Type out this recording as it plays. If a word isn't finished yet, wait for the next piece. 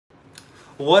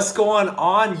What's going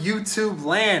on, YouTube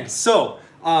land? So,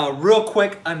 real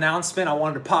quick announcement I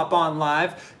wanted to pop on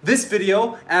live. This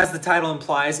video, as the title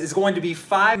implies, is going to be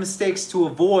 5 mistakes to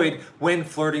avoid when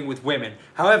flirting with women.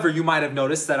 However, you might have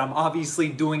noticed that I'm obviously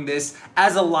doing this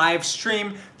as a live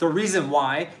stream. The reason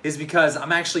why is because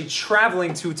I'm actually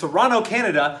traveling to Toronto,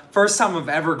 Canada. First time I'm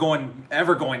ever going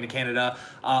to Canada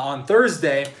on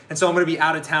Thursday. And so I'm going to be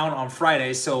out of town on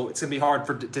Friday. So it's going to be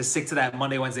hard to stick to that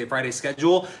Monday, Wednesday, Friday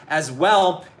schedule, as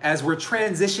well as we're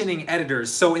transitioning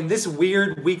editors. So in this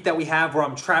weird week that we have where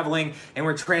I'm traveling and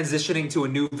we're transitioning to a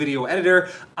new video editor,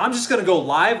 I'm just going to go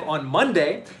live on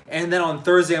Monday. And then on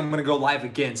Thursday, I'm going to go live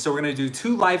again. So we're going to do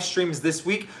 2 live streams this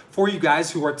week for you guys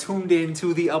who are tuned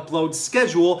into the upload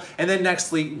schedule. And then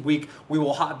next week, we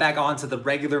will hop back onto the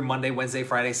regular Monday, Wednesday,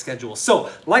 Friday schedule.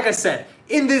 So like I said,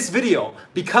 in this video,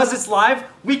 because it's live,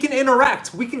 we can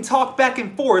interact, we can talk back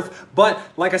and forth. But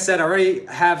like I said, I already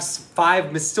have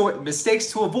 5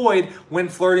 mistakes to avoid when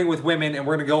flirting with women, and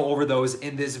we're gonna go over those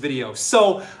in this video.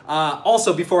 So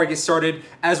also, before I get started,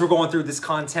 as we're going through this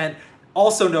content,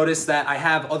 also notice that I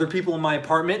have other people in my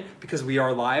apartment because we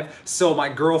are live. So my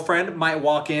girlfriend might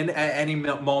walk in at any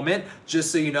moment,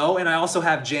 just so you know. And I also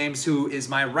have James, who is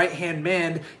my right-hand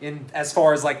man in as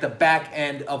far as like the back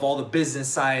end of all the business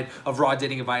side of Raw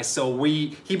Dating Advice. So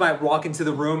he might walk into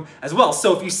the room as well.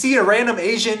 So if you see a random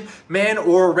Asian man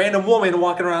or a random woman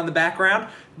walking around in the background,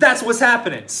 that's what's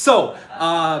happening. So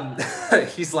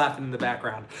he's laughing in the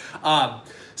background.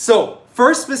 So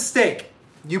first mistake.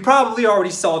 You probably already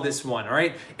saw this one, all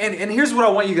right? And here's what I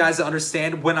want you guys to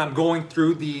understand when I'm going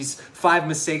through these 5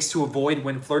 mistakes to avoid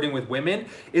when flirting with women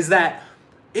is that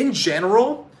in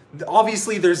general,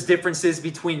 obviously there's differences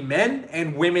between men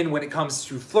and women when it comes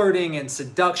to flirting and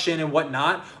seduction and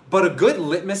whatnot, but a good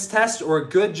litmus test or a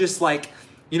good just like,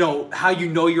 you know, how you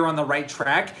know you're on the right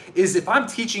track is if I'm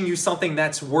teaching you something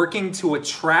that's working to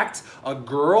attract a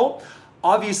girl,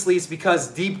 obviously it's because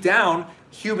deep down,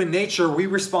 human nature, we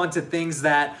respond to things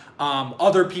that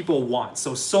other people want.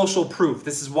 So social proof.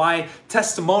 This is why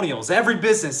testimonials, every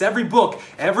business, every book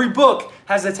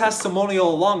has a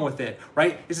testimonial along with it,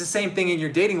 right? It's the same thing in your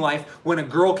dating life. When a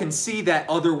girl can see that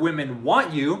other women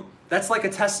want you, that's like a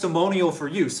testimonial for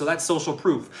you. So that's social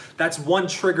proof. That's one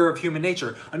trigger of human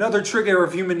nature. Another trigger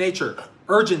of human nature,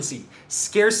 urgency,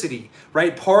 scarcity,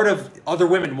 right? Part of other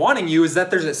women wanting you is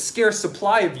that there's a scarce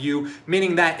supply of you,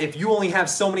 meaning that if you only have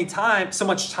so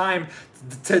much time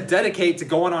to dedicate to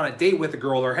going on a date with a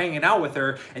girl or hanging out with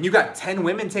her, and you got 10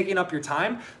 women taking up your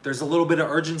time, there's a little bit of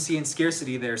urgency and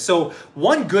scarcity there. So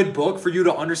one good book for you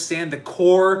to understand the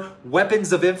core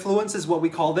weapons of influence is what we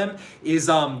call them, is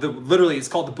literally it's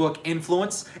called the book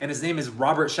Influence, and his name is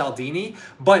Robert Cialdini.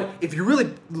 But if you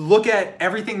really look at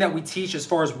everything that we teach as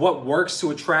far as what works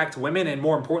to attract women, and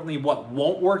more importantly, what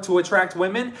won't work to attract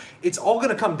women, it's all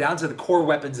gonna come down to the core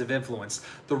weapons of influence.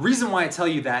 The reason why I tell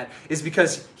you that is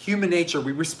because human nature,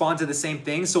 we respond to the same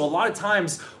thing. So a lot of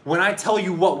times when I tell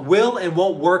you what will and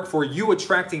won't work for you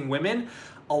attracting women,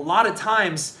 a lot of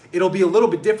times it'll be a little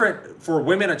bit different for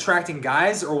women attracting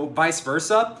guys or vice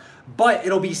versa, but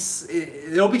it'll be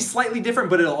slightly different,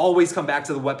 but it'll always come back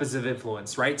to the weapons of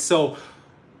influence, right? So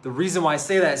the reason why I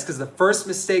say that is because the first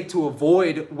mistake to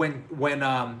avoid when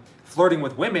flirting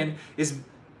with women is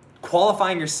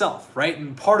qualifying yourself, right?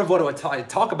 And part of what I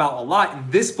talk about a lot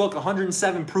in this book,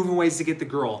 107 Proven Ways to Get the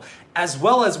Girl, as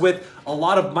well as with a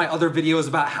lot of my other videos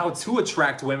about how to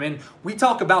attract women, we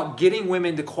talk about getting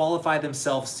women to qualify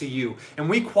themselves to you. And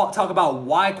we talk about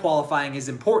why qualifying is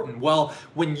important. Well,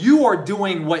 when you are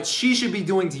doing what she should be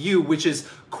doing to you, which is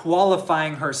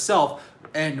qualifying herself,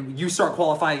 and you start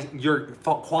qualifying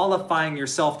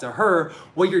yourself to her,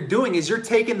 what you're doing is you're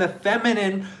taking the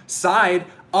feminine side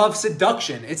of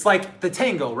seduction. It's like the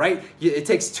tango, right? It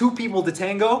takes 2 people to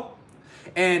tango.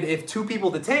 And if 2 people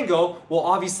to tango, well,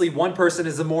 obviously one person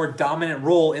is the more dominant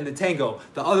role in the tango.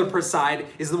 The other side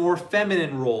is the more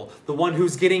feminine role, the one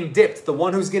who's getting dipped, the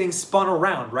one who's getting spun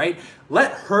around, right?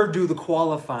 Let her do the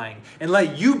qualifying and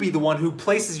let you be the one who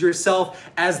places yourself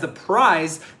as the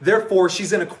prize. Therefore,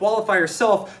 she's going to qualify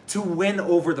herself to win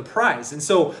over the prize. And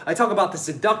so I talk about the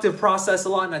seductive process a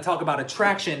lot, and I talk about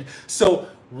attraction. So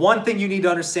one thing you need to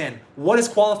understand, what is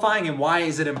qualifying and why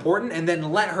is it important? And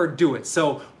then let her do it.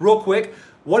 So real quick,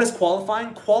 what is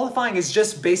qualifying? Qualifying is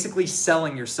just basically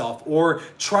selling yourself or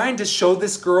trying to show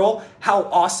this girl how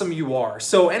awesome you are.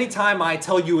 So anytime I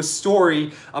tell you a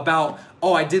story about,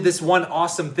 oh, I did this one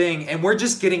awesome thing, and we're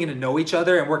just getting to know each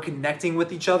other and we're connecting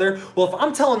with each other. Well, if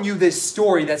I'm telling you this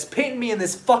story that's painting me in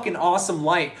this fucking awesome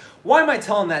light, why am I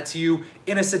telling that to you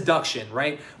in a seduction,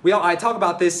 right? I talk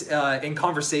about this in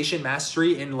Conversation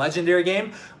Mastery in Legendary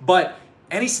Game, but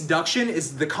any seduction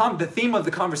is the theme of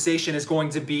the conversation is going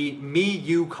to be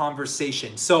me-you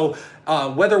conversation. So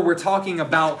whether we're talking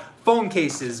about phone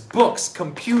cases, books,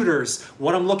 computers,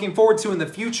 what I'm looking forward to in the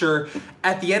future,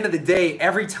 at the end of the day,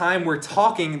 every time we're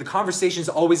talking, the conversation is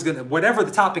always gonna, whatever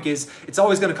the topic is, it's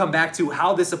always gonna come back to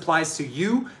how this applies to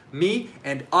you, me,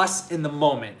 and us in the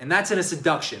moment. And that's in a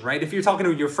seduction, right? If you're talking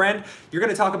to your friend, you're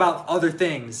gonna talk about other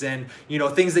things and, you know,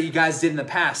 things that you guys did in the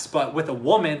past. But with a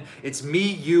woman, it's me,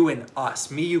 you, and us,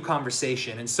 me, you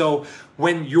conversation. And so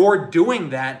when you're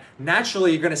doing that,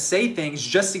 naturally you're gonna say things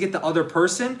just to get the other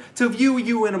person to view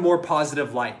you in a more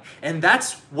positive light. And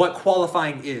that's what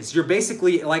qualifying is. You're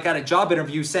basically like at a job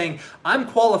interview saying, I'm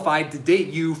qualified to date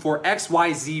you for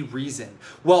XYZ reason.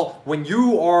 Well, when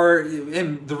you are,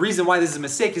 and the reason why this is a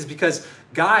mistake is because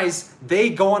guys, they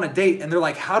go on a date and they're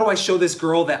like, how do I show this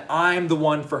girl that I'm the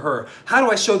one for her? How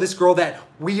do I show this girl that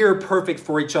we're perfect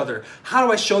for each other? How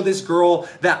do I show this girl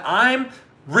that I'm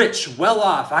rich, well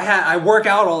off, I work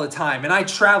out all the time, and I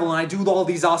travel and I do all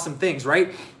these awesome things,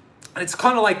 right? And it's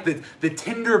kind of like the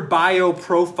Tinder bio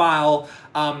profile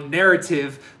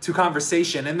narrative to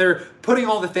conversation. And they're putting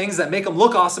all the things that make them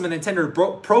look awesome in a Tinder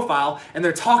profile, and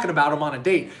they're talking about them on a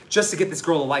date just to get this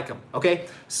girl to like them, okay?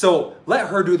 So let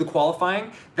her do the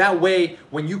qualifying. That way,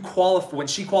 when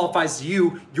she qualifies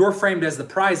you, you're framed as the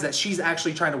prize that she's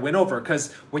actually trying to win over.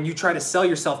 Because when you try to sell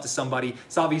yourself to somebody,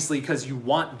 it's obviously because you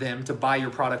want them to buy your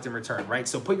product in return, right?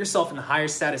 So put yourself in a higher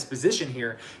status position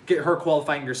here. Get her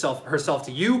qualifying herself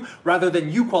to you rather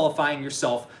than you qualifying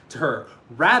yourself to her.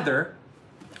 Rather,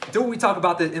 do what we talk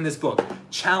about in this book.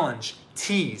 Challenge,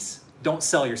 tease, don't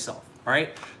sell yourself, all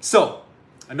right? So,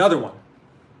 another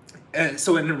one.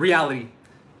 So in reality,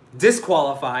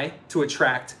 disqualify to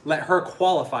attract, let her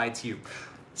qualify to you.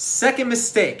 Second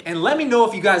mistake, and let me know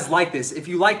if you guys like this. If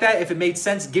you like that, if it made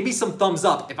sense, give me some thumbs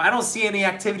up. If I don't see any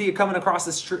activity coming across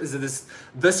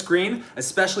the screen,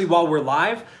 especially while we're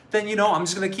live, then you know I'm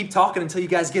just gonna keep talking until you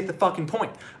guys get the fucking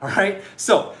point, all right?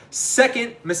 So,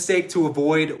 second mistake to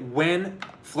avoid when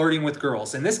flirting with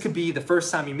girls. And this could be the first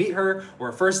time you meet her, or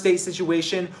a first date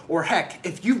situation, or heck,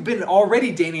 if you've been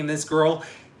already dating this girl,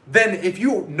 then if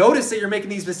you notice that you're making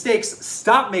these mistakes,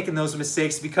 stop making those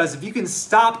mistakes, because if you can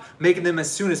stop making them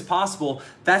as soon as possible,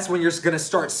 that's when you're going to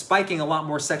start spiking a lot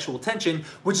more sexual tension,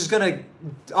 which is going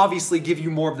to obviously give you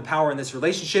more of the power in this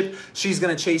relationship. She's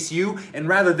going to chase you, and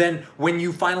rather than when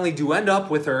you finally do end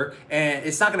up with her, and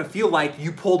it's not going to feel like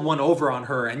you pulled one over on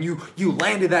her and you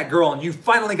landed that girl and you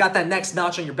finally got that next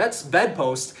notch on your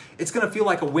bedpost, it's going to feel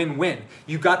like a win-win.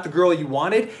 You got the girl you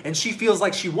wanted, and she feels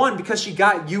like she won because she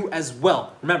got you as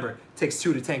well. Remember, it takes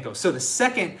two to tango. So the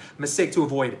second mistake to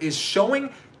avoid is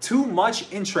showing too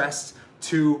much interest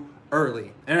too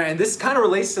early. And this kind of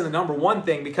relates to the number one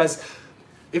thing, because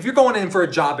if you're going in for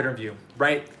a job interview,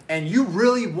 right, and you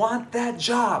really want that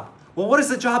job, well, what is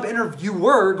the job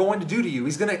interviewer going to do to you?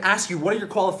 He's going to ask you, what are your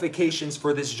qualifications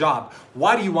for this job?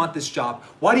 Why do you want this job?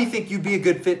 Why do you think you'd be a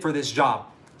good fit for this job?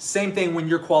 Same thing when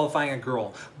you're qualifying a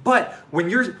girl. But when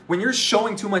you're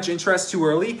showing too much interest too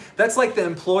early, that's like the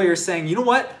employer saying, you know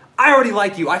what? I already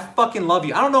like you. I fucking love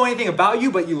you. I don't know anything about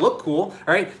you, but you look cool,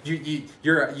 all right? You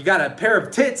got a pair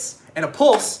of tits and a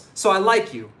pulse, so I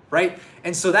like you, right?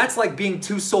 And so that's like being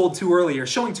too sold too early, or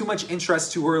showing too much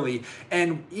interest too early.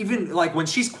 And even like when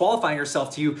she's qualifying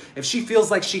herself to you, if she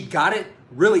feels like she got it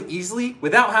really easily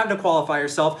without having to qualify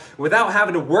herself, without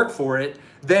having to work for it,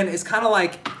 then it's kind of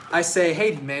like I say,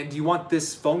 hey man, do you want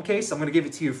this phone case? I'm gonna give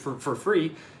it to you for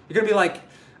free. You're gonna be like,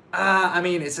 I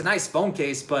mean, it's a nice phone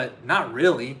case, but not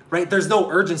really, right? There's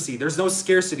no urgency, there's no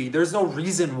scarcity, there's no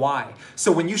reason why.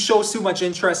 So when you show too much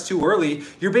interest too early,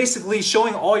 you're basically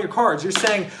showing all your cards. You're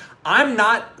saying, I'm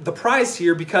not the prize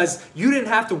here because you didn't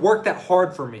have to work that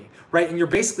hard for me, right? And you're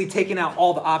basically taking out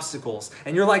all the obstacles.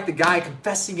 And you're like the guy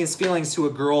confessing his feelings to a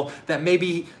girl that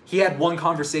maybe he had one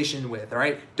conversation with, all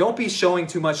right? Don't be showing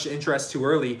too much interest too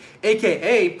early.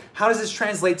 AKA, how does this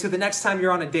translate to the next time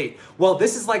you're on a date? Well,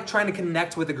 this is like trying to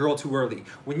connect with a girl too early.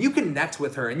 When you connect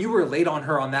with her and you relate on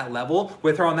her on that level,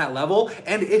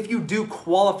 and if you do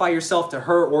qualify yourself to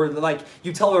her, or like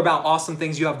you tell her about awesome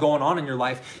things you have going on in your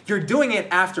life, you're doing it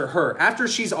after her, after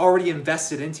she's already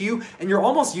invested into you, and you're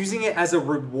almost using it as a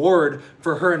reward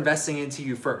for her investing into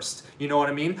you first. You know what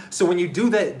I mean? So when you do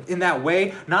that in that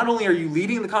way, not only are you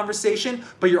leading the conversation,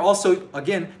 but you're also,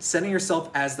 again, setting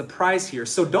yourself as the prize here.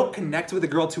 So don't connect with a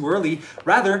girl too early.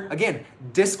 Rather, again,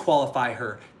 disqualify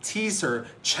her, tease her,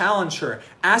 challenge her,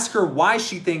 ask her why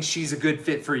she thinks she's a good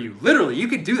fit for you. Literally, you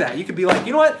could do that. You could be like,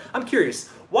 you know what? I'm curious.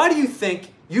 Why do you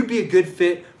think you'd be a good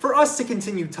fit for us to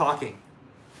continue talking?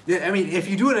 Yeah, I mean, if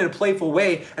you do it in a playful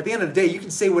way, at the end of the day, you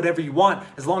can say whatever you want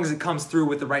as long as it comes through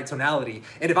with the right tonality.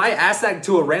 And if I ask that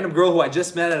to a random girl who I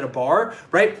just met at a bar,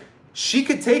 right? She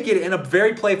could take it in a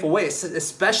very playful way,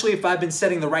 especially if I've been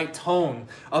setting the right tone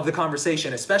of the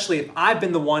conversation, especially if I've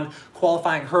been the one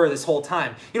qualifying her this whole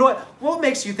time. You know what? What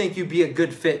makes you think you'd be a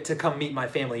good fit to come meet my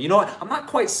family? You know what? I'm not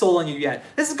quite sold on you yet.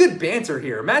 This is good banter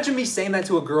here. Imagine me saying that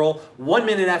to a girl 1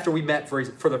 minute after we met for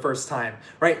the first time,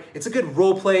 right? It's a good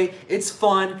role play. It's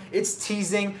fun. It's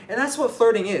teasing. And that's what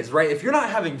flirting is, right? If you're not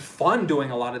having fun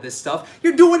doing a lot of this stuff,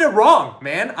 you're doing it wrong,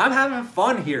 man. I'm having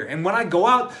fun here. And when I go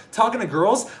out talking to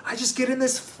girls, I just get in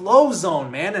this flow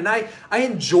zone, man. And I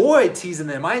enjoy teasing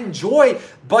them. I enjoy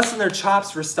busting their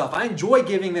chops for stuff. I enjoy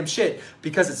giving them shit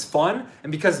because it's fun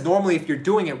and because normally if you're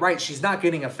doing it right, she's not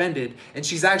getting offended and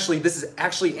this is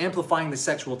actually amplifying the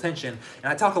sexual tension. And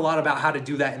I talk a lot about how to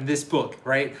do that in this book,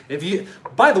 right?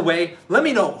 By the way, let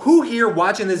me know who here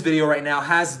watching this video right now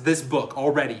has this book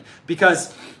already,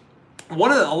 because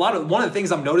one of the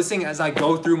things I'm noticing as I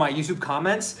go through my YouTube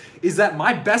comments is that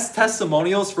my best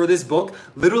testimonials for this book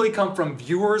literally come from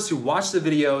viewers who watch the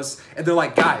videos and they're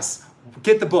like, guys,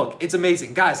 get the book. It's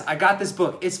amazing. Guys, I got this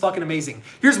book. It's fucking amazing.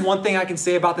 Here's one thing I can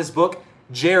say about this book.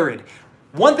 Jared,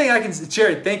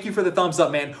 thank you for the thumbs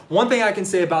up, man. One thing I can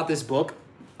say about this book,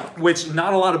 which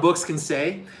not a lot of books can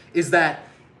say, is that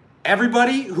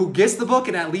everybody who gets the book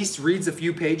and at least reads a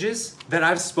few pages that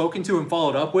I've spoken to and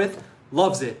followed up with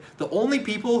loves it. The only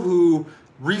people who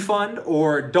refund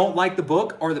or don't like the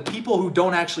book are the people who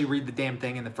don't actually read the damn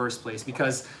thing in the first place,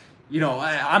 because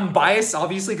I'm biased,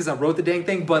 obviously, because I wrote the dang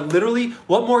thing, but literally,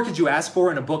 what more could you ask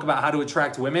for in a book about how to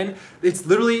attract women? It's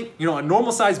literally, a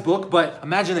normal-sized book, but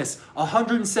imagine this,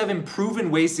 107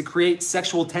 proven ways to create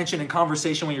sexual tension and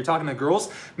conversation when you're talking to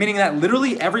girls, meaning that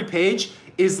literally every page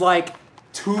is like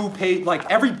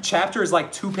every chapter is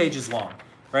like 2 pages long,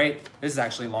 right? This is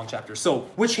actually a long chapter. So,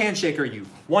 which handshake are you?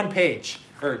 1 page,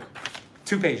 or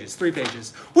 2 pages, 3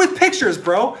 pages, with pictures,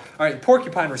 bro. All right,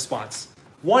 porcupine response,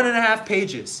 1.5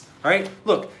 pages. All right,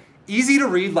 look, easy to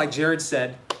read, like Jared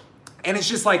said, and it's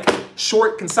just like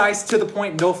short, concise, to the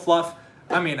point, no fluff.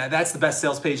 I mean, that's the best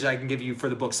sales page that I can give you for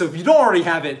the book. So if you don't already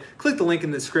have it, click the link in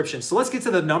the description. So let's get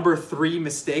to the number 3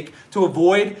 mistake to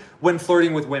avoid when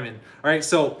flirting with women. All right,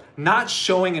 so not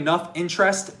showing enough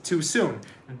interest too soon.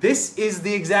 This is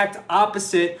the exact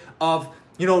opposite of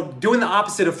doing the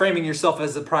opposite of framing yourself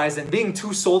as a prize and being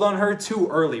too sold on her too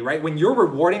early, right? When you're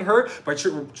rewarding her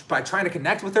by trying to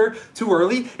connect with her too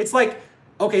early, it's like,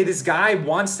 okay, this guy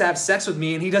wants to have sex with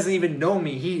me and he doesn't even know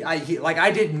me.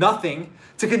 I did nothing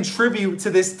to contribute to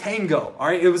this tango, all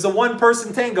right? It was a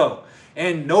 1-person tango.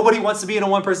 And nobody wants to be in a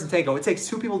 1-person tango. It takes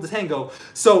 2 people to tango.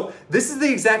 So this is the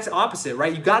exact opposite,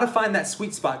 right? You got to find that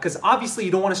sweet spot, because obviously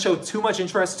you don't want to show too much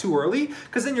interest too early,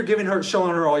 because then you're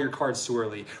showing her all your cards too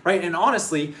early, right? And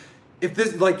honestly, if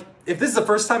this is the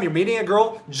first time you're meeting a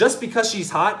girl, just because she's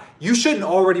hot, you shouldn't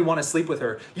already want to sleep with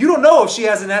her. You don't know if she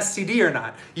has an STD or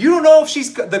not. You don't know if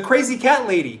she's the crazy cat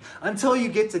lady until you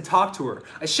get to talk to her.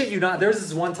 I shit you not. There's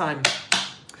this one time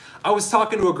I was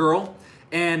talking to a girl,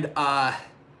 and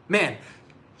man,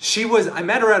 I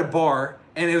met her at a bar,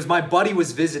 and it was my buddy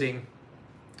was visiting,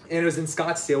 and it was in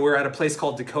Scottsdale. We were at a place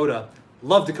called Dakota.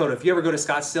 Love Dakota. If you ever go to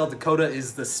Scottsdale, Dakota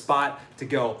is the spot to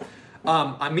go.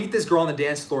 I meet this girl on the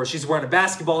dance floor. She's wearing a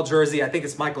basketball jersey. I think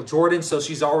it's Michael Jordan, so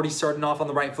she's already starting off on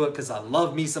the right foot, because I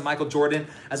love me some Michael Jordan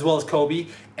as well as Kobe.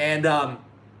 And I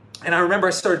remember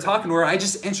I started talking to her. I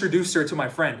just introduced her to my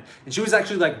friend, and she was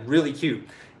actually really cute.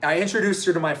 I introduced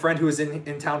her to my friend who was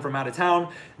in town from out of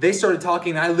town. They started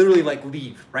talking, and I literally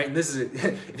leave, right? And this is,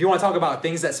 if you want to talk about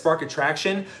things that spark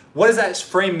attraction, what does that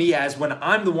frame me as when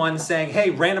I'm the one saying,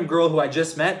 hey, random girl who I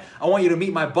just met, I want you to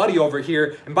meet my buddy over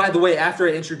here. And by the way, after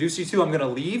I introduce you to, I'm going to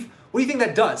leave. What do you think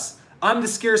that does? I'm the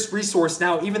scarce resource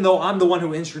now, even though I'm the one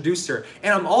who introduced her.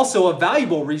 And I'm also a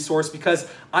valuable resource because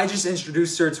I just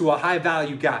introduced her to a high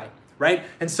value guy. Right?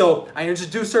 And so I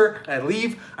introduce her, I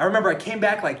leave. I remember I came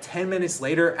back 10 minutes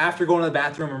later after going to the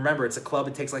bathroom. Remember, it's a club.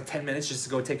 It takes 10 minutes just to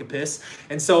go take a piss.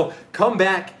 And so come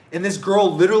back, and this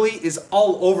girl literally is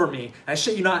all over me. And I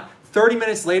shit you not, 30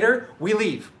 minutes later, we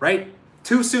leave, right?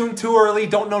 Too soon, too early,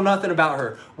 don't know nothing about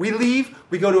her. We leave,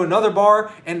 we go to another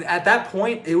bar, and at that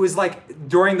point, it was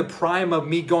during the prime of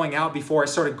me going out before I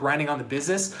started grinding on the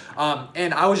business.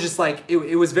 And I was just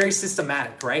it was very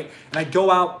systematic, right? And I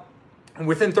go out, and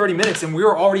within 30 minutes, and we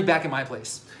were already back in my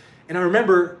place. And I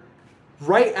remember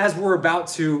right as we're about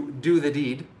to do the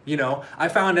deed, I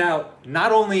found out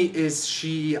not only is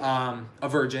she a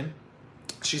virgin,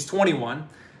 she's 21,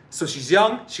 so she's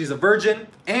young, she's a virgin,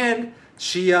 and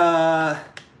she, let's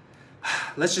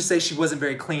just say she wasn't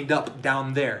very cleaned up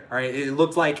down there, all right? It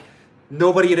looked like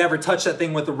nobody had ever touched that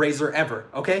thing with a razor ever,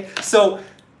 okay? So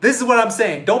this is what I'm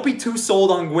saying. Don't be too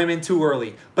sold on women too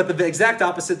early. But the exact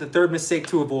opposite, the third mistake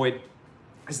to avoid,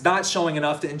 is not showing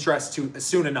enough to interest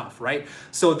soon enough, right?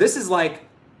 So this is like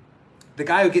the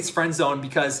guy who gets friend zoned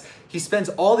because he spends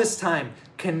all this time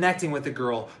connecting with the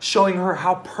girl, showing her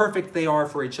how perfect they are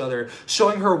for each other,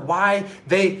 showing her why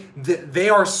they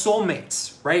are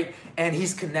soulmates, right? And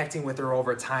he's connecting with her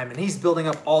over time, and he's building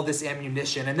up all this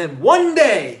ammunition. And then one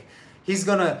day, he's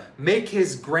gonna make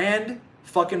his grand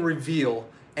fucking reveal,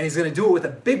 and he's gonna do it with a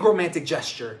big romantic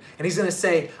gesture. And he's gonna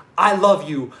say, I love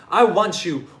you, I want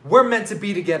you, we're meant to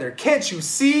be together, can't you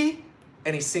see?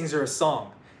 And he sings her a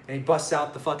song, and he busts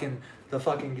out the fucking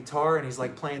guitar, and he's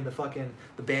like playing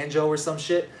the banjo or some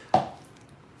shit.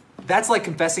 That's like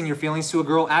confessing your feelings to a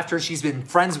girl after she's been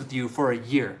friends with you for a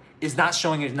year, is not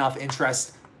showing enough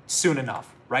interest soon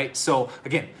enough, right? So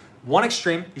again, one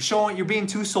extreme, you're being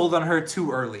too sold on her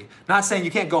too early. Not saying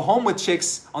you can't go home with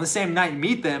chicks on the same night you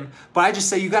meet them, but I just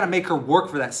say you gotta make her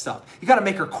work for that stuff. You gotta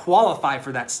make her qualify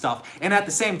for that stuff. And at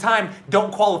the same time,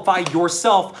 don't qualify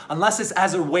yourself unless it's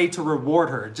as a way to reward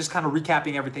her. Just kind of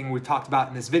recapping everything we talked about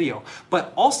in this video.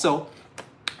 But also,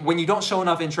 when you don't show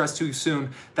enough interest too soon,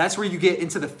 that's where you get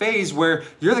into the phase where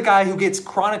you're the guy who gets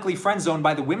chronically friend zoned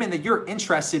by the women that you're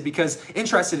interested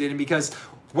in because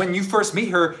when you first meet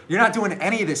her, you're not doing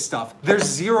any of this stuff. There's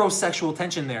zero sexual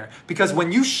tension there. Because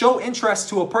when you show interest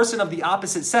to a person of the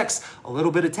opposite sex, a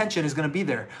little bit of tension is gonna be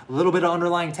there. A little bit of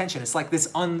underlying tension. It's like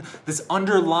this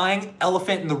underlying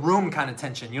elephant in the room kind of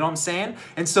tension. You know what I'm saying?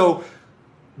 And so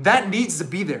that needs to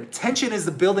be there. Tension is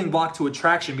the building block to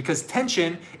attraction because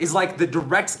tension is like the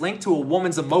direct link to a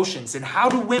woman's emotions. And how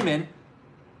do women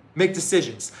make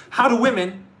decisions? How do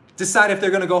women decide if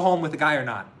they're gonna go home with a guy or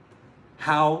not?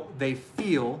 How they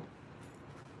feel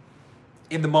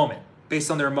in the moment based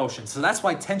on their emotions. So that's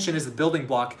why tension is the building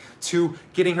block to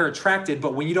getting her attracted.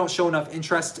 But when you don't show enough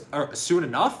interest soon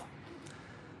enough,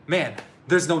 man,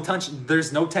 there's no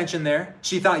tension there.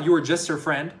 She thought you were just her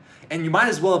friend, and you might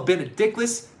as well have been a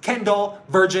dickless Ken doll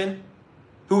virgin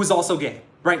who was also gay,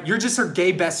 right? You're just her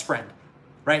gay best friend,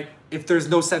 right? If there's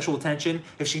no sexual tension,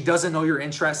 if she doesn't know you're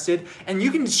interested, and you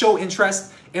can show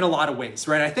interest in a lot of ways,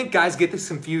 right? I think guys get this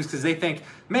confused because they think,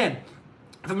 man,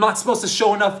 if I'm not supposed to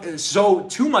show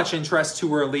too much interest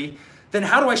too early, then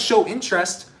how do I show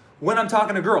interest when I'm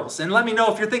talking to girls? And let me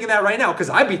know if you're thinking that right now, because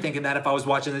I'd be thinking that if I was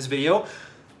watching this video.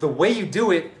 The way you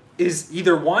do it is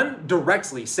either one,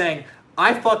 directly saying,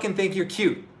 I fucking think you're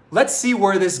cute. Let's see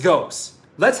where this goes.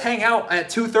 Let's hang out at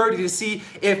 2:30 to see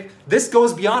if this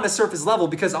goes beyond a surface level,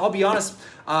 because I'll be honest,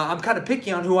 I'm kind of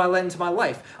picky on who I let into my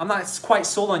life. I'm not quite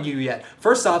sold on you yet.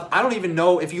 First off, I don't even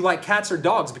know if you like cats or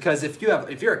dogs, because if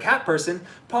you're a cat person,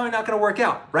 probably not going to work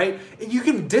out, right? You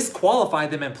can disqualify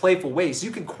them in playful ways. You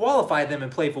can qualify them in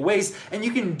playful ways, and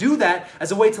you can do that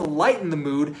as a way to lighten the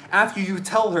mood after you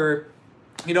tell her,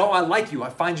 you know, I like you, I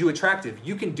find you attractive.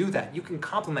 You can do that. You can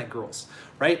compliment girls,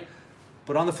 right?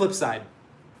 But on the flip side,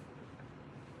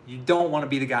 you don't want to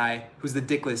be the guy who's the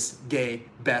dickless gay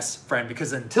best friend,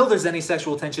 because until there's any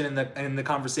sexual tension in the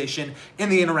conversation, in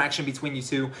the interaction between you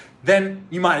two, then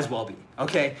you might as well be,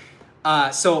 okay?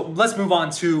 So let's move on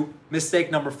to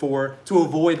mistake number 4 to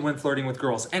avoid when flirting with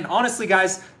girls. And honestly,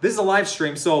 guys, this is a live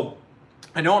stream, so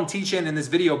I know I'm teaching in this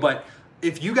video, but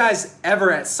if you guys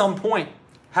ever at some point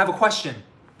have a question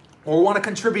or want to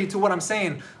contribute to what I'm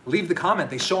saying, leave the comment.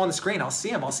 They show on the screen. I'll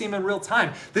see them. I'll see them in real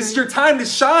time. This is your time to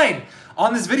shine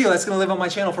on this video that's going to live on my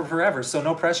channel for forever, so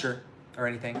no pressure or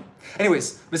anything.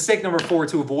 Anyways, mistake number 4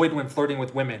 to avoid when flirting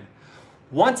with women.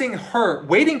 Waiting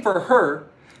for her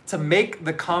to make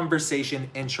the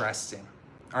conversation interesting.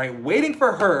 All right, waiting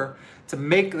for her to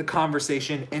make the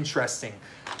conversation interesting.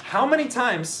 How many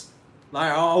times,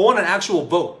 I want an actual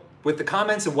vote with the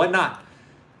comments and whatnot.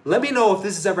 Let me know if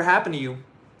this has ever happened to you,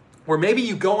 where maybe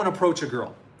you go and approach a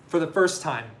girl for the first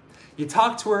time. You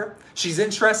talk to her, she's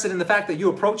interested in the fact that you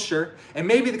approached her, and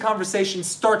maybe the conversation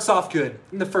starts off good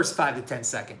in the first 5 to 10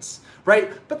 seconds,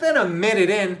 right? But then a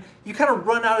minute in, you kind of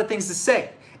run out of things to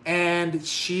say. And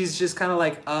she's just kind of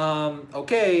like,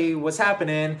 okay, what's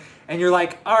happening? And you're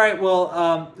like, all right,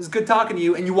 well, it's good talking to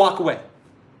you, and you walk away.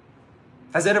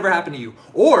 Has that ever happened to you?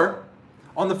 Or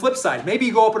on the flip side, maybe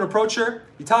you go up and approach her,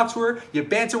 you talk to her, you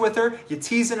banter with her, you're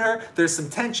teasing her, there's some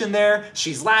tension there,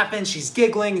 she's laughing, she's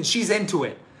giggling, and she's into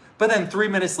it. But then 3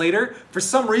 minutes later, for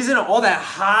some reason, all that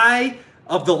high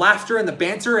of the laughter and the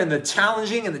banter and the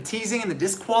challenging and the teasing and the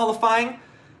disqualifying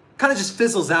kind of just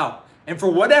fizzles out. And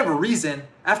for whatever reason,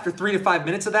 after 3 to 5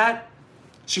 minutes of that,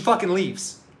 she fucking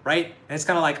leaves, right? And it's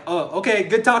kind of like, oh, okay,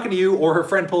 good talking to you, or her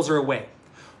friend pulls her away.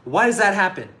 Why does that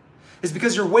happen? It's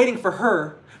because you're waiting for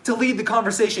her to lead the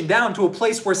conversation down to a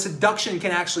place where seduction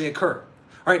can actually occur.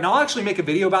 All right, now I'll actually make a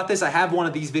video about this. I have one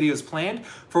of these videos planned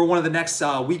for one of the next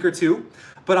week or two,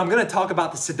 but I'm gonna talk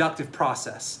about the seductive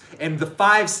process and the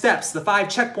 5 steps, the 5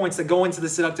 checkpoints that go into the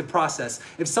seductive process.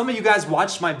 If some of you guys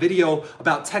watched my video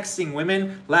about texting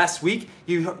women last week,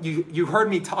 you heard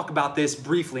me talk about this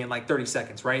briefly in like 30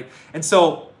 seconds, right? And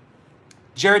so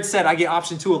Jared said I get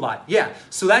option 2 a lot. Yeah,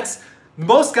 so that's,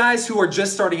 most guys who are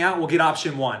just starting out will get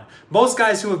option 1. Most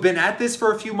guys who have been at this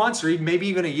for a few months or even maybe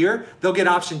even a year, they'll get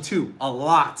option 2 a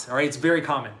lot, all right? It's very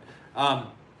common.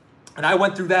 And I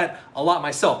went through that a lot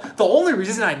myself. The only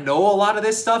reason I know a lot of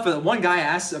this stuff, one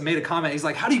guy made a comment, he's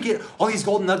like, how do you get all these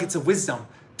golden nuggets of wisdom?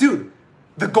 Dude,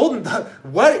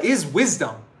 what is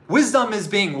wisdom? Wisdom is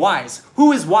being wise.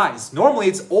 Who is wise? Normally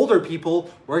it's older people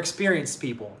or experienced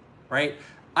people, right?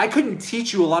 I couldn't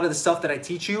teach you a lot of the stuff that I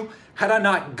teach you had I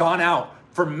not gone out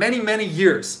for many, many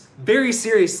years, very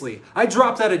seriously. I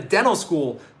dropped out of dental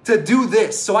school to do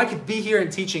this so I could be here and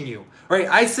teaching you, right?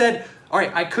 I said, all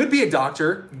right, I could be a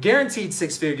doctor, guaranteed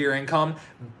 6-figure income,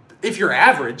 if you're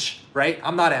average, right?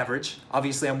 I'm not average.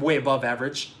 Obviously, I'm way above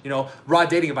average. You know, Raw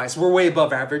Dating Advice, we're way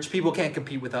above average. People can't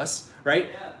compete with us, right?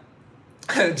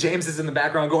 Yeah. James is in the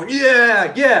background going,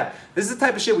 yeah, yeah. This is the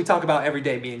type of shit we talk about every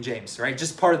day, me and James, right?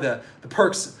 Just part of the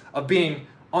perks of being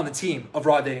on the team of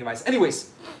Raw Dating Advice. Anyways,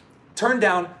 turn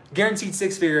down guaranteed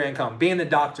 6-figure income, being a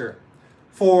doctor,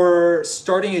 for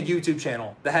starting a YouTube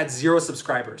channel that had 0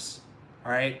 subscribers,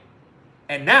 all right?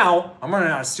 And now I'm running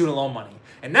out of student loan money.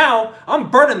 And now I'm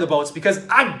burning the boats because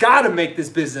I gotta make this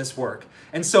business work.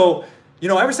 And so, you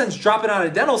know, ever since dropping out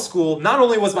of dental school, not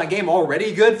only was my game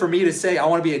already good for me to say I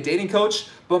want to be a dating coach,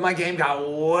 but my game got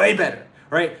way better,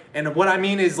 right? And what I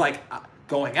mean is like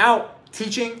going out,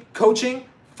 teaching, coaching,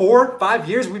 4-5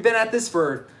 years. We've been at this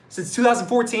since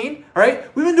 2014, all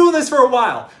right? We've been doing this for a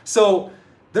while. So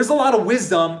there's a lot of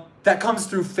wisdom that comes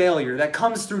through failure, that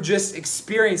comes through just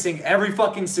experiencing every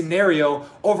fucking scenario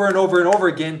over and over and over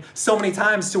again so many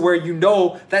times to where you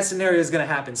know that scenario is gonna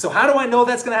happen. So how do I know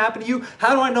that's gonna happen to you?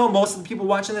 How do I know most of the people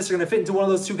watching this are gonna fit into one of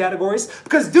those 2 categories?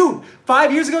 Because dude,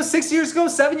 5 years ago, 6 years ago,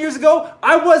 7 years ago,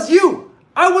 I was you.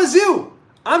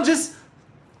 I'm just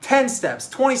 10 steps,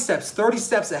 20 steps, 30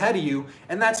 steps ahead of you.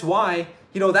 And that's why,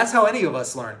 you know, that's how any of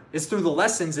us learn. It's through the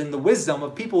lessons and the wisdom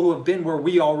of people who have been where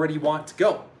we already want to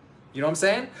go. You know what I'm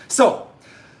saying? So,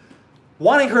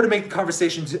 wanting her to make the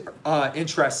conversation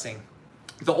interesting.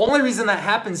 The only reason that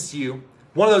happens to you,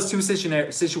 one of those 2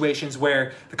 situations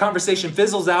where the conversation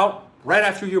fizzles out right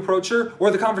after you approach her,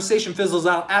 or the conversation fizzles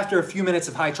out after a few minutes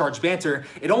of high charge banter,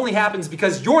 it only happens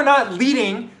because you're not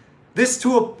leading this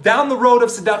down the road of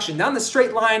seduction, down the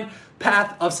straight line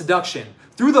path of seduction,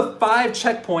 through the 5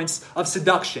 checkpoints of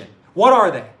seduction. What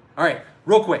are they? All right,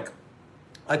 real quick.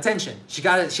 Attention. She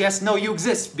has to know you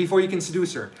exist before you can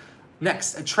seduce her.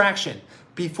 Next, attraction.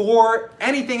 Before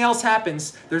anything else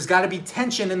happens, there's got to be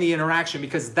tension in the interaction,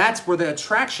 because that's where the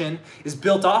attraction is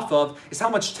built off of, is how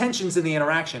much tension's in the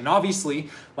interaction. And obviously,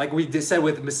 like we just said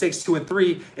with mistakes 2 and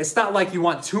 3, it's not like you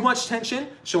want too much tension,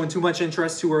 showing too much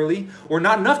interest too early, or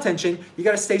not enough tension. You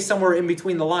got to stay somewhere in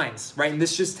between the lines, right? And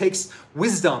this just takes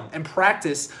wisdom and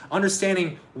practice,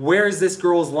 understanding where is this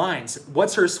girl's lines,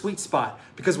 what's her sweet spot.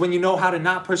 Because when you know how to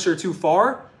not push her too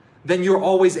far, then you're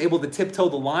always able to tiptoe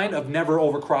the line of never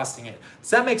overcrossing it.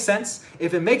 Does that make sense?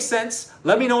 If it makes sense,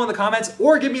 let me know in the comments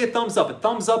or give me a thumbs up. A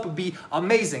thumbs up would be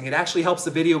amazing. It actually helps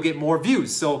the video get more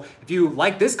views. So if you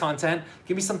like this content,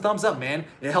 give me some thumbs up, man.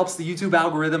 It helps the YouTube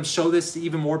algorithm show this to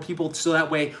even more people, so that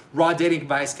way Raw Dating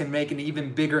Advice can make an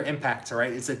even bigger impact, all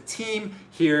right? It's a team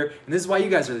here, and this is why you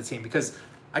guys are the team, because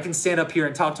I can stand up here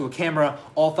and talk to a camera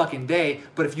all fucking day,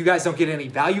 but if you guys don't get any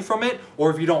value from it, or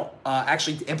if you don't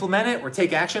actually implement it or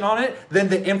take action on it, then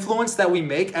the influence that we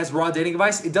make as Raw Dating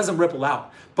Advice, it doesn't ripple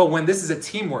out. But when this is a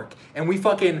teamwork and we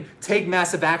fucking take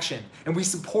massive action and we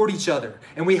support each other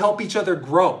and we help each other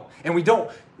grow and we don't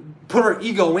put our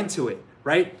ego into it,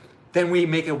 right? Then we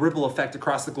make a ripple effect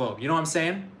across the globe. You know what I'm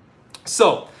saying?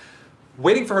 So,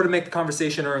 waiting for her to make the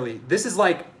conversation early. This is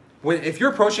like, if you're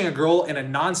approaching a girl in a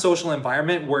non-social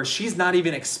environment where she's not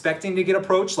even expecting to get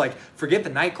approached, like forget the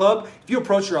nightclub, if you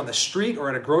approach her on the street or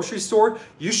at a grocery store,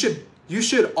 you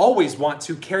should always want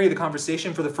to carry the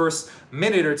conversation for the first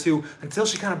minute or 2 until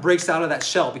she kind of breaks out of that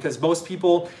shell. Because most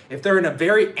people, if they're in a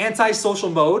very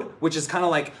anti-social mode, which is kind of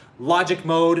like logic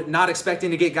mode, not expecting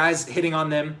to get guys hitting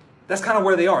on them, that's kind of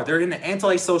where they are. They're in an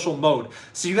anti-social mode.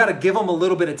 So you got to give them a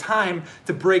little bit of time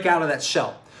to break out of that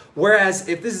shell. Whereas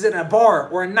if this is in a bar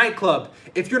or a nightclub,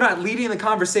 if you're not leading the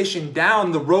conversation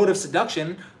down the road of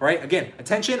seduction, right? Again,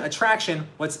 attention, attraction.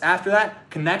 What's after that?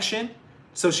 Connection.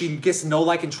 so she gets to know,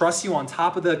 like, and trust you on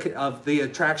top of the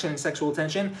attraction and sexual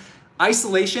attention.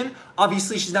 Isolation,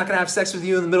 obviously she's not gonna have sex with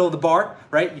you in the middle of the bar,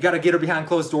 right? You gotta get her behind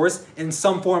closed doors in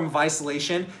some form of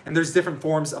isolation, and there's different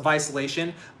forms of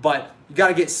isolation, but you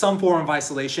gotta get some form of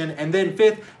isolation. And then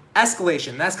fifth,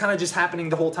 escalation. That's kind of just happening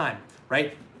the whole time,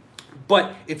 right?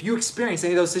 But if you experience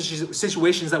any of those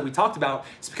situations that we talked about,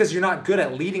 it's because you're not good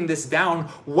at leading this down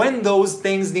when those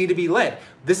things need to be led.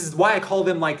 This is why I call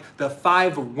them like the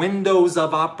 5 windows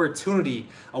of opportunity.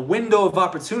 A window of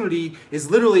opportunity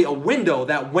is literally a window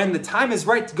that when the time is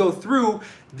right to go through,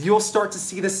 you'll start to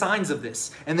see the signs of this.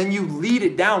 And then you lead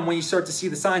it down when you start to see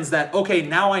the signs that, okay,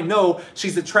 now I know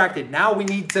she's attracted. Now we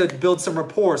need to build some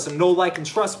rapport, some know, like, and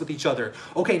trust with each other.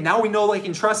 Okay, now we know, like,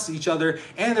 and trust each other,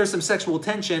 and there's some sexual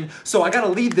tension. So I gotta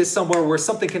lead this somewhere where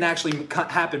something can actually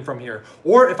happen from here.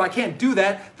 Or if I can't do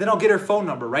that, then I'll get her phone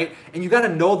number, right? And you gotta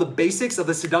know the basics of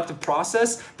the seductive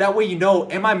process. That way you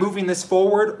know, am I moving this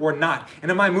forward or not?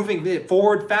 And am I moving it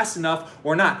forward fast enough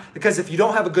or not? Because if you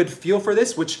don't have a good feel for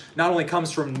this, which not only comes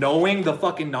from knowing the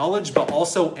fucking knowledge, but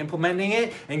also implementing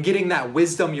it and getting that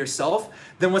wisdom yourself,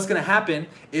 then what's gonna happen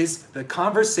is the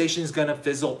conversation is gonna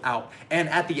fizzle out. And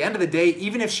at the end of the day,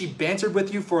 even if she bantered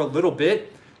with you for a little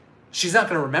bit, she's not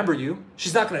gonna remember you.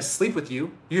 She's not gonna sleep with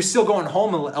you. You're still going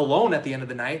home alone at the end of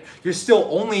the night. You're still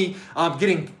only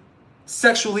getting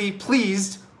sexually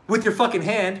pleased with your fucking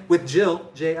hand with Jill,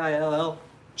 Jill,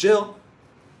 Jill,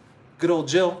 good old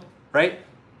Jill, right?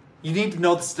 You need to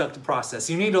know the seductive process.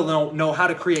 You need to know how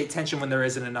to create tension when there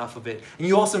isn't enough of it. And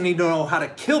you also need to know how to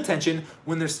kill tension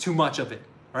when there's too much of it,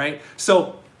 right?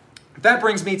 So that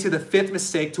brings me to the 5th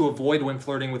mistake to avoid when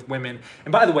flirting with women.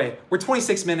 And by the way, we're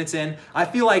 26 minutes in. I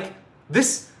feel like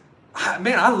this,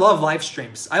 man, I love live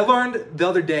streams. I learned the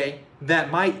other day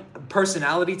that my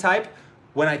personality type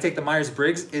when I take the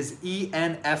Myers-Briggs is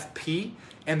ENFP.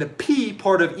 And the P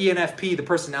part of ENFP, the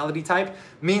personality type,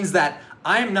 means that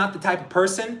I am not the type of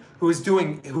person who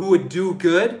would do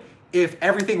good if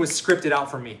everything was scripted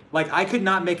out for me. Like, I could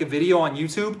not make a video on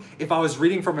YouTube if I was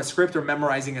reading from a script or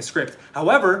memorizing a script.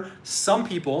 However, some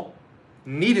people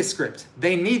need a script.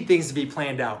 They need things to be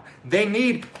planned out. They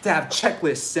need to have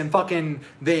checklists and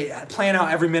they plan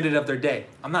out every minute of their day.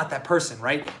 I'm not that person,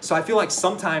 right? So I feel like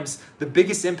sometimes the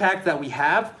biggest impact that we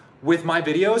have with my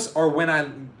videos are when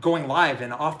I'm going live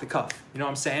and off the cuff. You know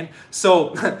what I'm saying?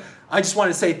 So I just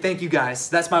wanted to say thank you guys.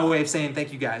 That's my way of saying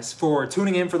thank you guys for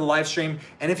tuning in for the live stream.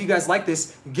 And if you guys like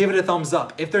this, give it a thumbs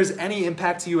up. If there's any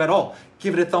impact to you at all,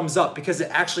 give it a thumbs up because it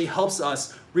actually helps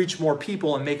us reach more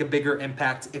people and make a bigger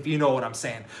impact, if you know what I'm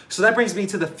saying. So that brings me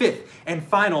to the 5th and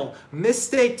final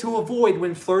mistake to avoid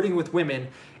when flirting with women.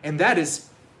 And that is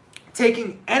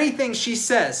taking anything she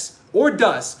says or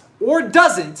does or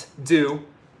doesn't do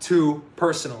too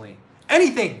personally.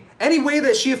 Anything, any way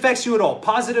that she affects you at all,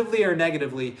 positively or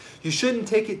negatively, you shouldn't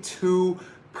take it too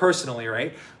personally,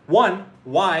 right? 1,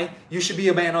 why you should be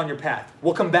a man on your path.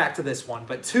 We'll come back to this one.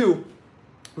 But 2,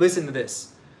 listen to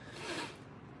this.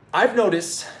 I've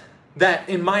noticed that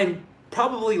in my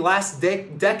probably last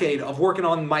decade of working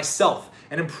on myself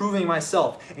and improving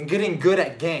myself and getting good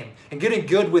at game and getting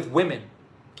good with women,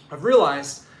 I've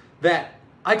realized that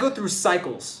I go through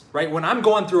cycles, right? When I'm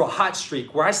going through a hot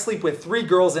streak where I sleep with 3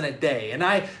 girls in a day and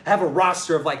I have a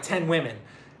roster of like 10 women.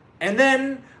 And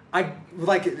then I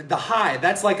like the high,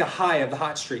 that's like a high of the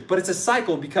hot streak. But it's a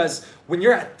cycle because when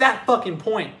you're at that fucking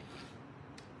point,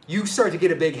 you start to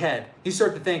get a big head. You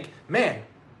start to think, man,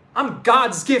 I'm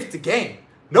God's gift to game.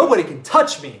 Nobody can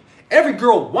touch me. Every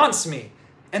girl wants me.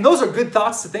 And those are good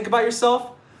thoughts to think about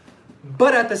yourself.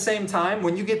 But at the same time,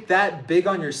 when you get that big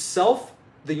on yourself,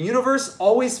 the universe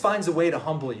always finds a way to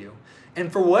humble you.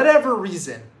 And for whatever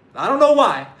reason, I don't know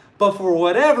why, but for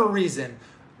whatever reason,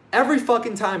 every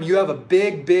fucking time you have a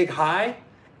big, big high,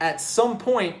 at some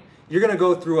point, you're gonna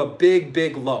go through a big,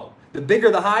 big low. The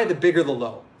bigger the high, the bigger the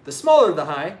low. The smaller the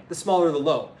high, the smaller the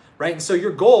low, right? And so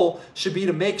your goal should be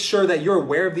to make sure that you're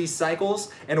aware of these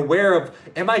cycles and aware of,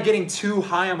 am I getting too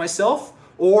high on myself?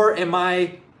 Or am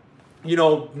I,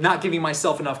 not giving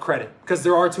myself enough credit? Because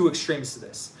there are 2 extremes to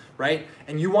this. Right?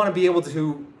 And you want to be able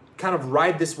to kind of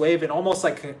ride this wave and almost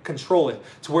like control it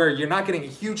to where you're not getting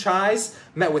huge highs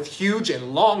met with huge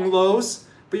and long lows,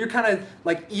 but you're kind of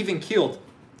like even keeled.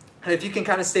 And if you can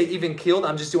kind of stay even keeled,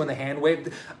 I'm just doing the hand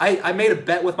wave. I made a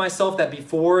bet with myself that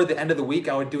before the end of the week,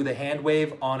 I would do the hand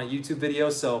wave on a YouTube video.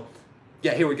 So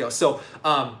yeah, here we go. So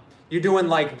you're doing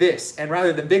like this. And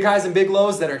rather than big highs and big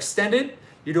lows that are extended,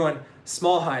 you're doing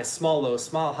small highs, small lows,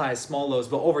 small highs, small lows.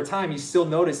 But over time, you still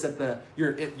notice that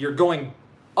you're going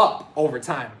up over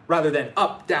time rather than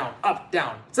up, down, up,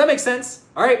 down. Does that make sense?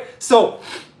 All right. So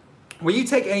when you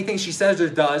take anything she says or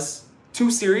does too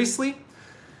seriously,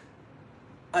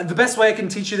 The best way I can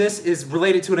teach you this is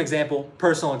related to an example,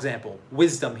 personal example,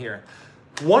 wisdom here.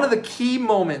 One of the key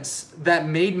moments that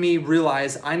made me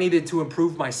realize I needed to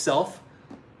improve myself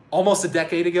almost a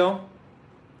decade ago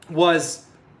was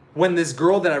when this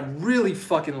girl that I really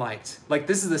fucking liked, like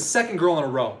this is the second girl in a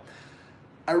row,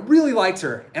 I really liked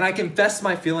her and I confessed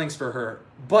my feelings for her.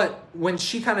 But when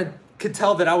she kind of could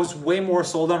tell that I was way more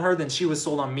sold on her than she was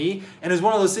sold on me, and it was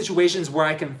one of those situations where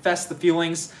I confessed the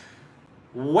feelings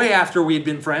way after we had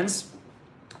been friends.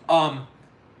 I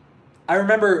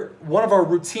remember one of our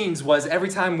routines was every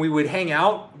time we would hang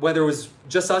out, whether it was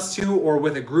just us two or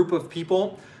with a group of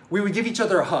people, we would give each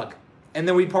other a hug and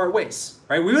then we'd part ways,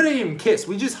 right? We wouldn't even kiss,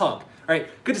 we just hug, right?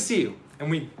 Good to see you. And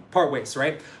we'd part ways,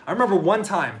 right? I remember one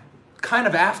time, kind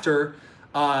of after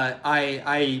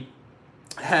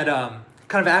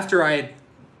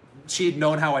she had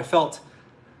known how I felt.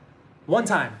 One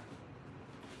time,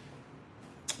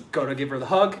 go to give her the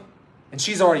hug, and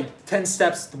she's already 10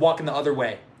 steps walking the other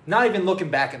way, not even looking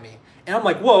back at me. And I'm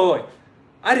like, whoa,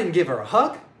 I didn't give her a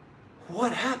hug?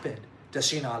 What happened? Does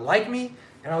she not like me?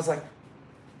 And I was like,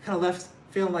 kind of left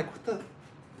feeling like, what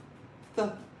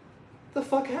the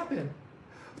fuck happened?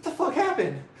 What the fuck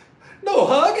happened? No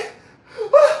hug?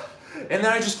 And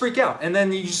then I just freak out. And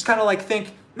then you just kind of like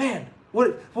think, man,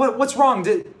 what's wrong?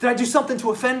 Did I do something to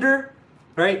offend her?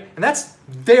 Right? And that's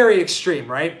very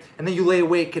extreme, right? And then you lay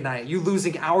awake at night, you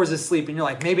losing hours of sleep, and you're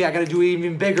like, maybe I gotta do an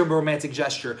even bigger romantic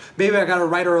gesture. Maybe I gotta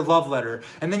write her a love letter.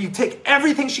 And then you take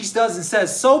everything she does and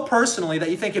says so personally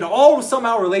that you think it all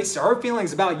somehow relates to her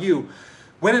feelings about you.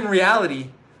 When in reality,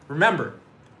 remember,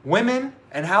 women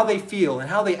and how they feel and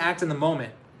how they act in the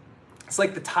moment, it's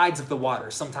like the tides of the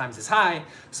water. Sometimes it's high,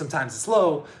 sometimes it's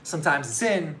low, sometimes it's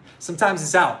in, sometimes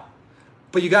it's out.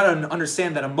 But you gotta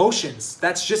understand that emotions,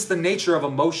 that's just the nature of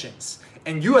emotions.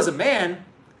 And you as a man,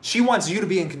 she wants you to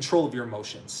be in control of your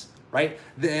emotions, right?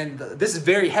 And this is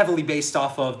very heavily based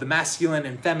off of the masculine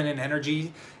and feminine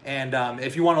energy. And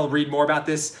if you want to read more about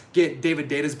this, get David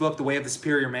Deda's book, The Way of the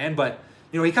Superior Man. But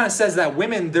you know, he kind of says that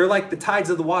women, they're like the tides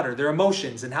of the water, their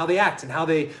emotions and how they act and how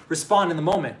they respond in the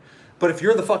moment. But if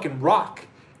you're the fucking rock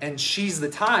and she's the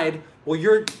tide, well,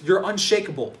 you're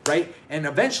unshakable, right? And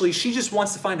eventually she just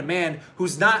wants to find a man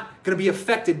who's not going to be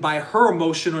affected by her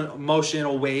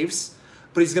emotional waves,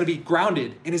 but he's going to be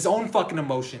grounded in his own fucking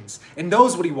emotions and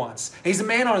knows what he wants. And he's a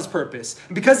man on his purpose.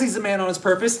 And because he's a man on his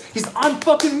purpose, he's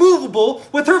unfucking movable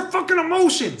with her fucking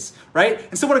emotions, right?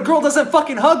 And so when a girl doesn't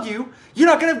fucking hug you, you're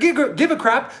not going to give a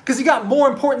crap because you got more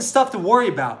important stuff to worry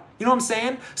about. You know what I'm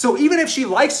saying? So even if she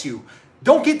likes you,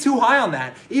 don't get too high on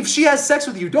that. If she has sex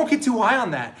with you, don't get too high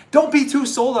on that. Don't be too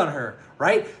sold on her,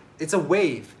 right? It's a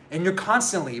wave. And you're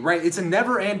constantly, right? It's a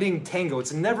never-ending tango.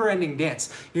 It's a never-ending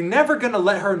dance. You're never going to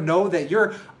let her know that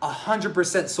you're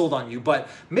 100% sold on you. But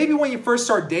maybe when you first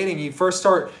start dating, you first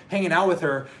start hanging out with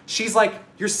her, she's like,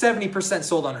 you're 70%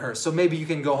 sold on her. So maybe you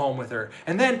can go home with her.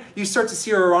 And then you start to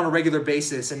see her on a regular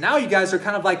basis. And now you guys are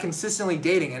kind of like consistently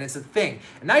dating and it's a thing.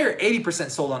 And now you're 80%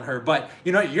 sold on her. But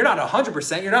you know, you're not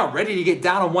 100%. You're not ready to get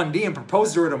down on one knee and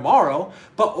propose to her tomorrow.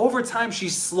 But over time,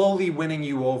 she's slowly winning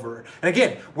you over. And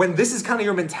again, when this is kind of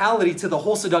your mentality to the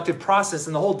whole seductive process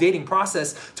and the whole dating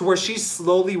process to where she's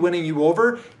slowly winning you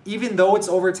over, even though it's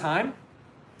over time,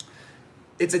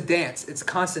 it's a dance. It's a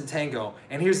constant tango.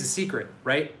 And here's the secret,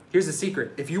 right? Here's the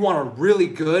secret. If you want a really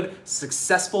good,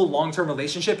 successful, long-term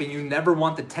relationship and you never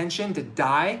want the tension to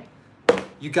die,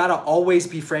 you gotta always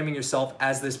be framing yourself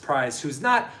as this prize who's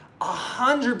not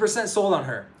 100% sold on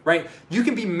her, right? You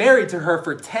can be married to her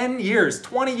for 10 years,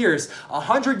 20 years,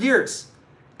 100 years,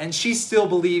 and she still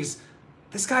believes,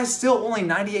 this guy's still only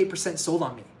 98% sold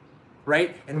on me,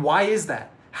 right? And why is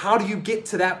that? How do you get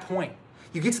to that point?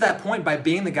 You get to that point by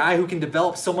being the guy who can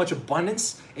develop so much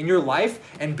abundance in your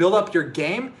life and build up your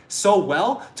game so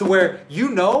well to where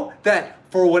you know that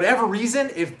for whatever reason,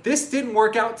 if this didn't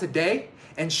work out today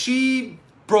and she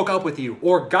broke up with you,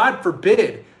 or God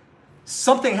forbid,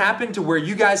 something happened to where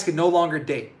you guys could no longer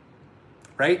date,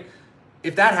 right?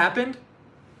 If that happened,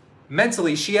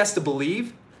 mentally, she has to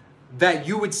believe that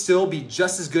you would still be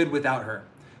just as good without her.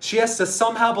 She has to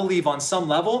somehow believe on some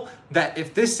level that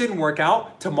if this didn't work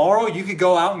out, tomorrow you could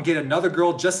go out and get another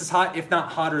girl just as hot, if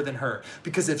not hotter than her.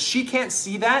 Because if she can't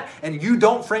see that and you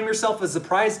don't frame yourself as a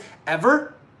prize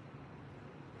ever,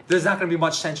 there's not gonna be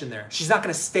much tension there. She's not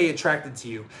gonna stay attracted to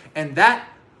you. And that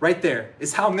right there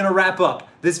is how I'm gonna wrap up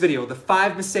this video, the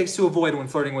 5 mistakes to avoid when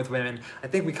flirting with women. I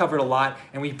think we covered a lot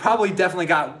and we probably definitely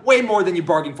got way more than you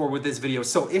bargained for with this video.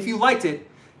 So if you liked it,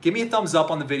 give me a thumbs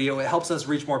up on the video. It helps us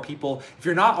reach more people. If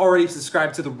you're not already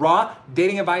subscribed to the Raw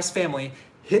Dating Advice family,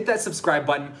 hit that subscribe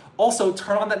button. Also,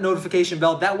 turn on that notification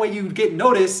bell. That way you get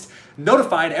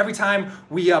notified every time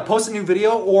we post a new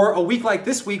video, or a week like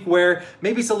this week where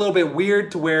maybe it's a little bit weird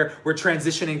to where we're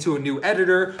transitioning to a new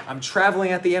editor. I'm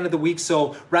traveling at the end of the week,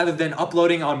 so rather than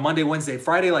uploading on Monday, Wednesday,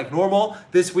 Friday like normal,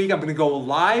 this week I'm gonna go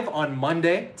live on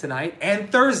Monday tonight and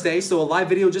Thursday, so a live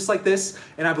video just like this.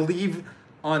 And I believe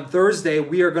on Thursday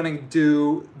we are gonna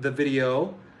do the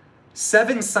video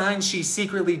 7 Signs She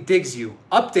Secretly Digs You,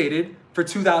 updated for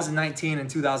 2019 and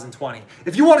 2020.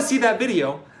 If you want to see that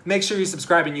video, make sure you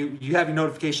subscribe and you have your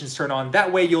notifications turned on.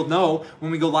 That way you'll know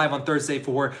when we go live on Thursday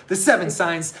for the 7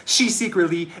 Signs She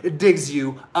Secretly Digs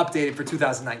You, updated for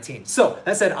 2019. So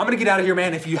that said, I'm gonna get out of here,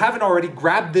 man. If you haven't already,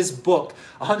 grab this book,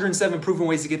 107 Proven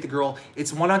Ways to Get the Girl.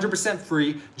 It's 100%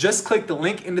 free. Just click the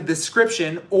link in the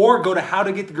description or go to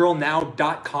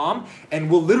howtogetthegirlnow.com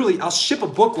and I'll ship a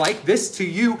book like this to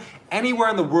you anywhere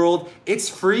in the world. It's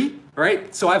free,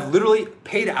 right? So I've literally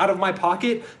paid out of my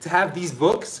pocket to have these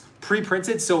books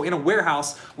pre-printed. So in a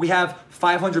warehouse, we have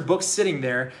 500 books sitting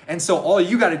there. And so all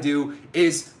you got to do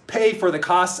is pay for the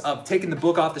cost of taking the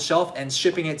book off the shelf and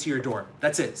shipping it to your door.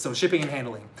 That's it. So shipping and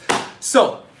handling.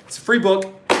 So it's a free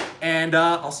book, and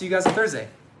I'll see you guys on Thursday.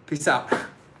 Peace out.